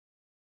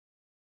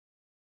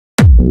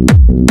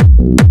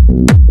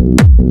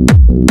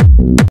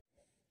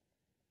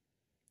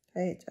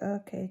It's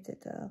okay to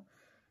tell.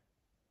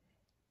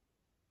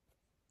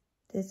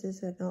 This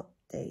is an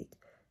update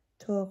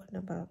talking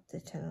about the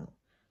channel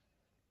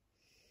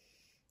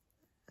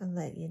and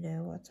let you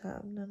know what's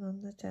happening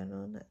on the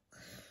channel now,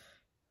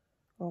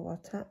 or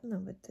what's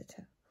happening with the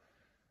channel.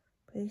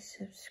 Please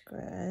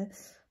subscribe.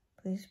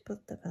 Please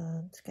put the bell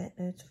on to get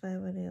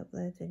notified when I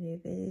upload a new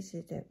video so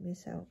you don't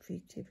miss out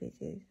future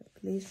videos.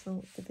 Please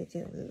vote the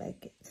video and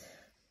like it.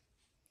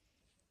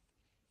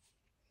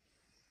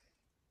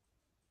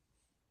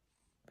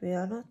 We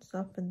are not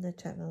stopping the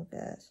channel,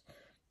 guys.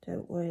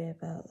 Don't worry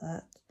about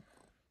that.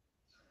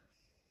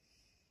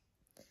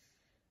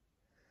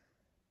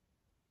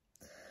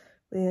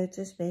 We are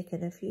just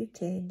making a few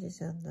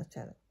changes on the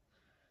channel.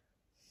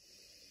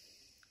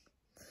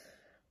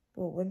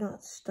 But we're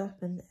not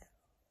stopping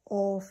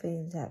all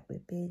things that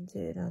we've been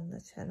doing on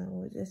the channel.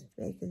 We're just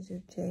making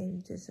some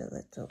changes a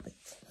little bit,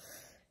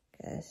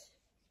 guys.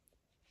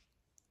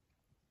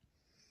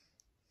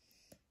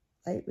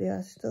 Like, we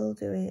are still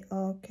doing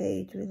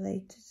arcade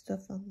related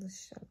stuff on the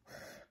channel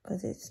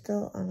because it's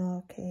still an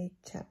arcade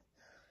channel,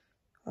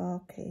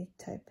 arcade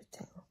type of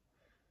channel,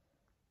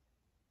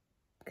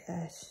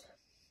 guys.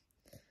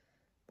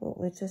 But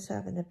we're just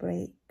having a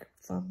break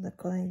from the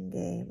coin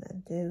game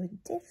and doing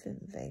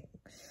different things,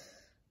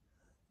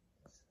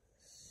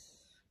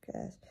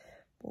 guys.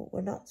 But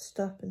we're not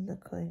stopping the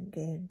coin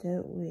game,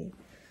 don't we?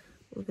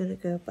 We're going to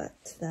go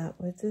back to that.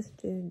 We're just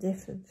doing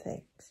different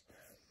things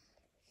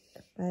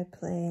by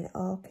playing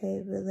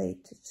arcade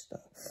related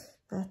stuff.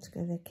 That's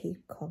going to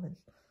keep coming.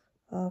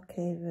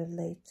 Arcade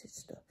related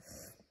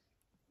stuff.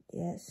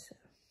 Yes.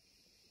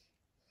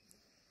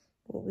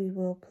 But we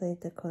will play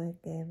the coin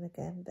game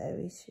again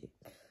very soon.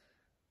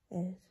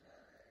 Yes.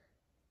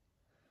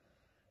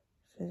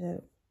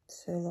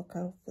 So look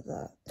out for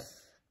that,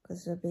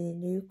 because there'll be a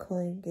new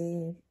coin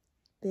game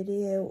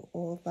video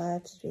or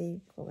live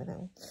stream coming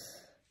out,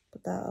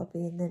 but that'll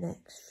be in the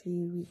next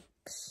few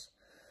weeks.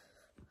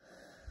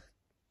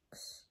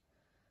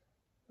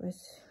 Which,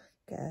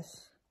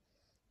 guys,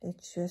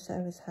 it's just I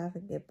was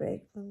having a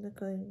break from the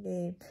coin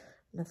game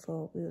and I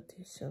thought we'll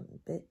do something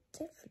a bit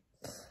different.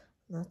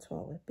 And that's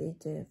what we've been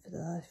doing for the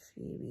last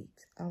few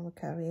weeks, and we're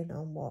carrying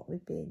on what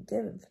we've been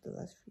doing for the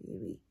last few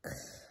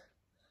weeks.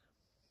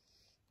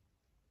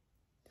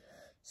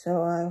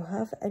 So I'll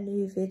have a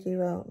new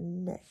video out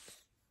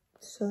next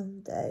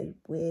Sunday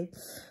with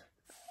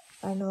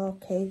an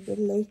arcade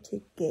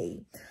related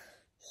game.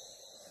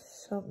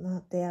 Something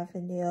that they have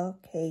in the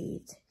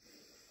arcade.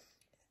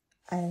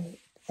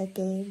 A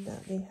game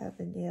that they have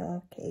in the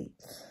arcade.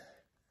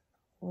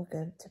 We're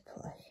going to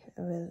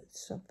play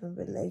something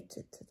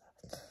related to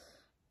that.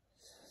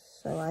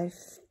 So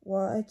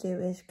what I do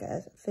is,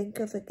 guys, think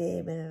of a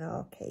game in an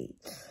arcade.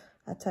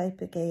 A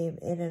type of game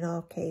in an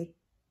arcade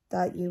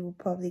that you will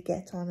probably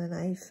get on an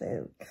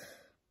iPhone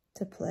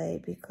to play,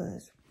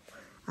 because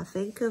I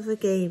think of a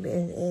game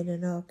in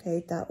an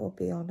arcade that will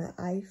be on an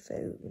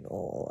iPhone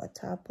or a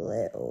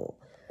tablet or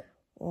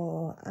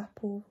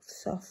Apple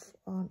soft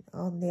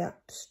on the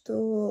App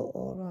Store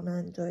or on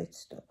Android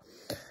Store.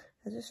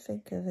 I just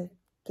think of a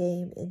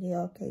game in the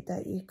arcade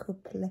that you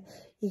could play,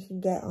 you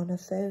can get on a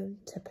phone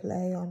to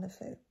play on a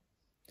phone.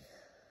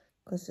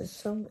 Because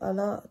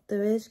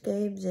there is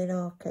games in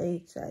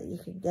arcades that you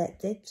can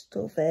get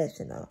digital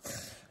version of,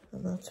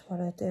 and that's what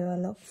I do.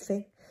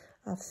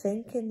 I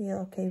think in the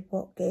arcade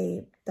what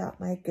game that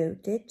might go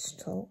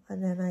digital,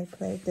 and then I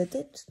play the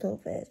digital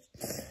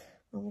version.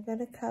 And we're going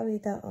to carry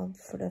that on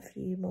for a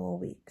few more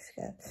weeks,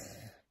 guys,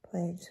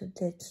 playing some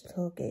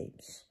digital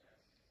games.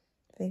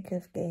 Think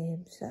of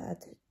games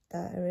that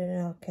are in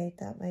an arcade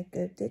that might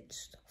go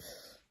digital.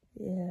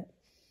 Yeah.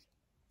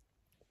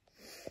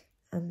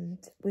 And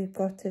we've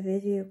got a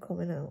video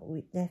coming out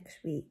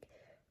next week,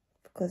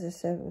 because I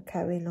said we're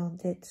carrying on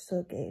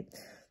digital games.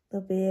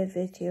 There'll be a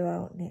video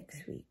out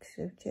next week,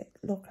 so just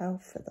look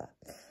out for that.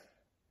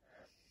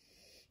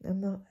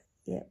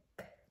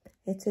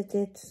 It's a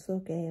digital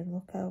game,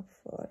 look out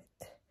for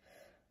it.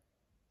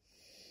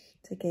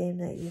 It's a game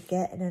that you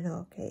get in an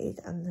arcade,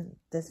 and then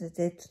there's a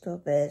digital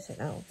version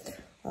out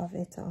of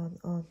it on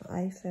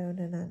iPhone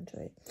and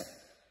Android.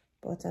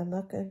 But I'm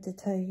not going to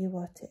tell you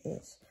what it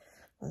is,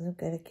 because I'm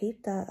going to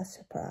keep that a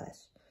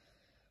surprise.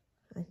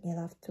 And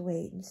you'll have to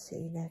wait and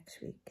see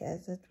next week,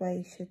 guys. That's why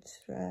you should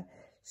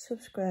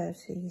subscribe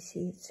so you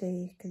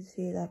can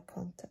see that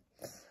content,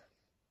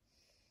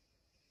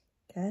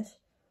 guys.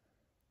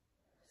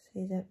 So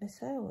you don't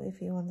miss out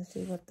if you want to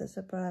see what the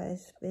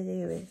surprise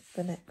video is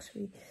for next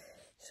week.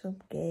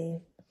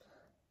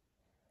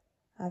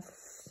 I have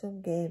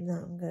some game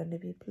that I'm going to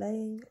be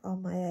playing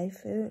on my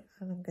iPhone,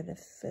 and I'm going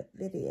to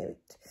video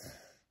it.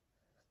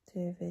 Do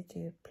a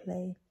video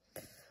play.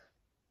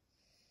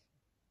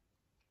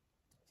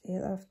 So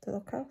you'll have to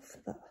look out for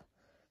that.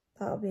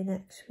 That'll be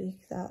next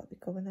week. That'll be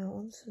coming out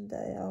on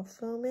Sunday. I'll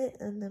film it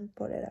and then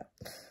put it out,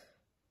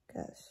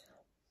 guys,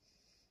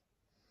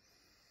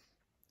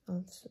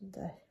 on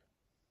Sunday.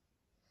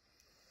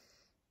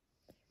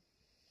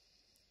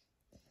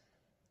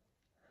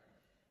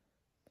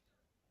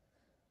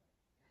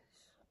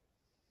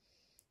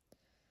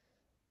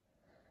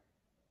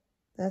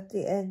 at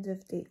the end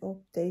of the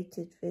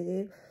updated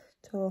video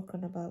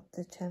talking about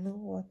the channel,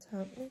 what's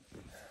happening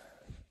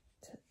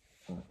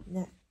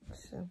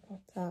next and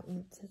what's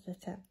happening to the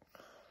channel.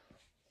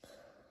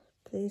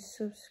 Please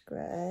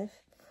subscribe.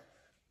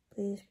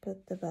 Please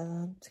put the bell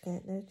on to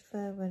get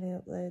notified when I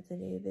upload a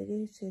new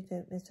video so you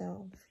don't miss out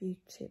on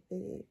future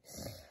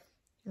videos.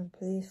 And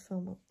please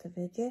thumb up the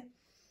video,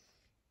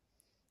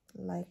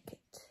 like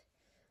it.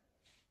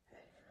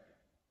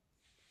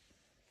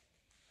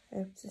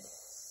 And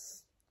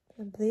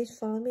please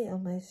follow me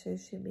on my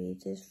social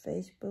medias,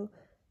 Facebook,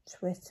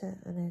 Twitter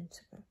and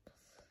Instagram.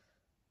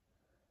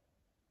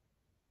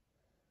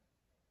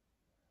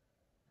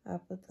 I'll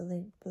put the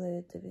link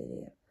below the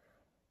video.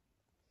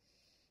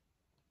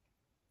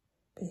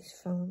 Please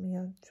follow me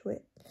on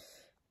Twitch,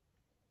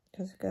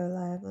 because I go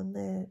live on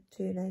there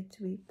 2 nights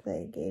a week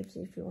playing games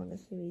if you want to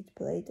see me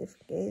play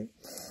different games,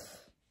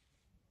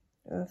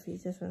 or if you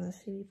just want to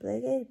see me play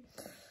a game.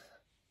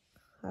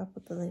 I'll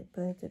put the link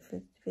below the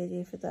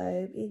video for that.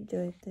 I hope you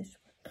enjoyed this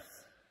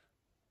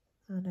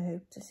one, and I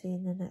hope to see you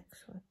in the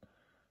next one.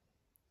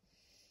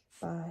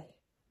 Bye.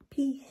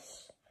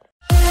 Peace.